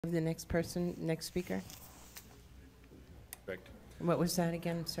The next person, next speaker. Correct. What was that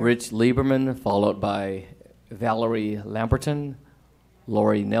again, sir? Rich Lieberman, followed by Valerie Lamberton,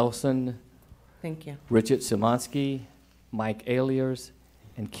 Lori Nelson, Thank you. Richard Szymanski, Mike Aliers,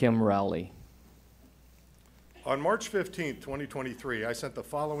 and Kim Rowley. On March 15, 2023, I sent the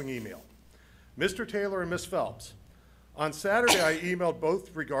following email. Mr. Taylor and Ms. Phelps, on Saturday I emailed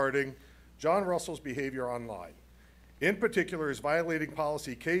both regarding Jon Russell's behavior online. In particular, is violating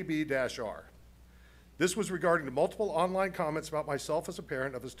policy KB-R. This was regarding the multiple online comments about myself as a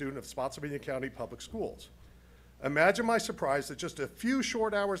parent of a student of Spotsylvania County Public Schools. Imagine my surprise that just a few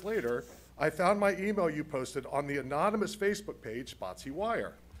short hours later, I found my email you posted on the anonymous Facebook page, Spotsy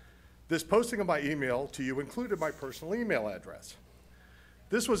Wire. This posting of my email to you included my personal email address.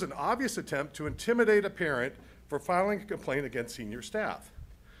 This was an obvious attempt to intimidate a parent for filing a complaint against senior staff.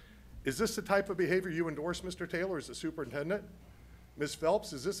 Is this the type of behavior you endorse, Mr. Taylor, as the superintendent? Ms.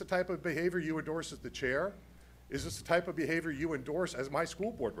 Phelps, is this the type of behavior you endorse as the chair? Is this the type of behavior you endorse as my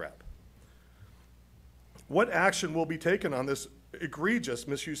school board rep? What action will be taken on this egregious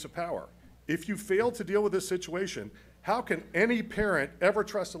misuse of power? If you fail to deal with this situation, how can any parent ever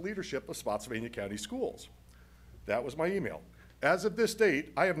trust the leadership of Spotsylvania County Schools? That was my email. As of this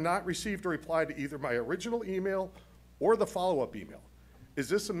date, I have not received a reply to either my original email or the follow-up email. Is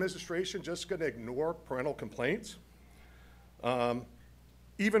this administration just going to ignore parental complaints?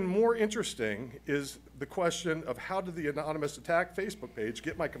 Even more interesting is the question of how did the anonymous attack Facebook page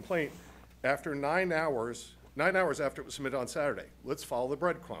get my complaint after 9 hours after it was submitted on Saturday? Let's follow the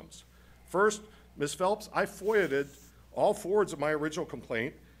breadcrumbs. First, Ms. Phelps, I FOIA'd all forwards of my original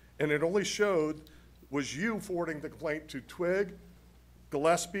complaint, and it only showed was you forwarding the complaint to Twig,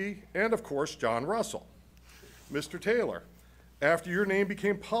 Gillespie, and of course, Jon Russell. Mr. Taylor, after your name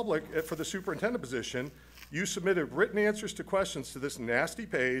became public for the superintendent position, you submitted written answers to questions to this nasty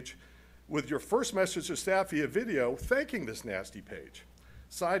page with your first message to staff via video thanking this nasty page.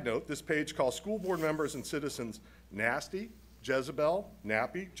 Side note, this page calls school board members and citizens nasty, Jezebel,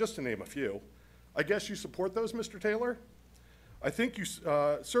 nappy, just to name a few. I guess you support those, Mr. Taylor? I think you,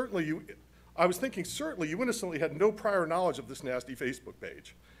 I was thinking certainly you innocently had no prior knowledge of this nasty Facebook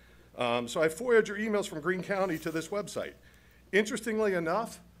page. So I FOIA'd your emails from Greene County to this website. Interestingly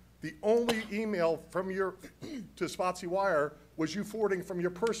enough, the only email from your to Spotsy Wire was you forwarding from your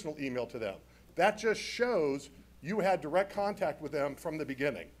personal email to them. That just shows you had direct contact with them from the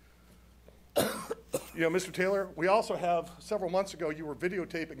beginning. You know, Mr. Taylor, we also have, several months ago, you were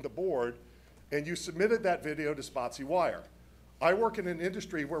videotaping the board, and you submitted that video to Spotsy Wire. I work in an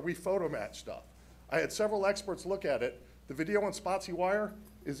industry where we photo match stuff. I had several experts look at it. The video on Spotsy Wire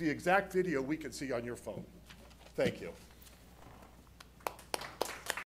is the exact video we could see on your phone. Thank you.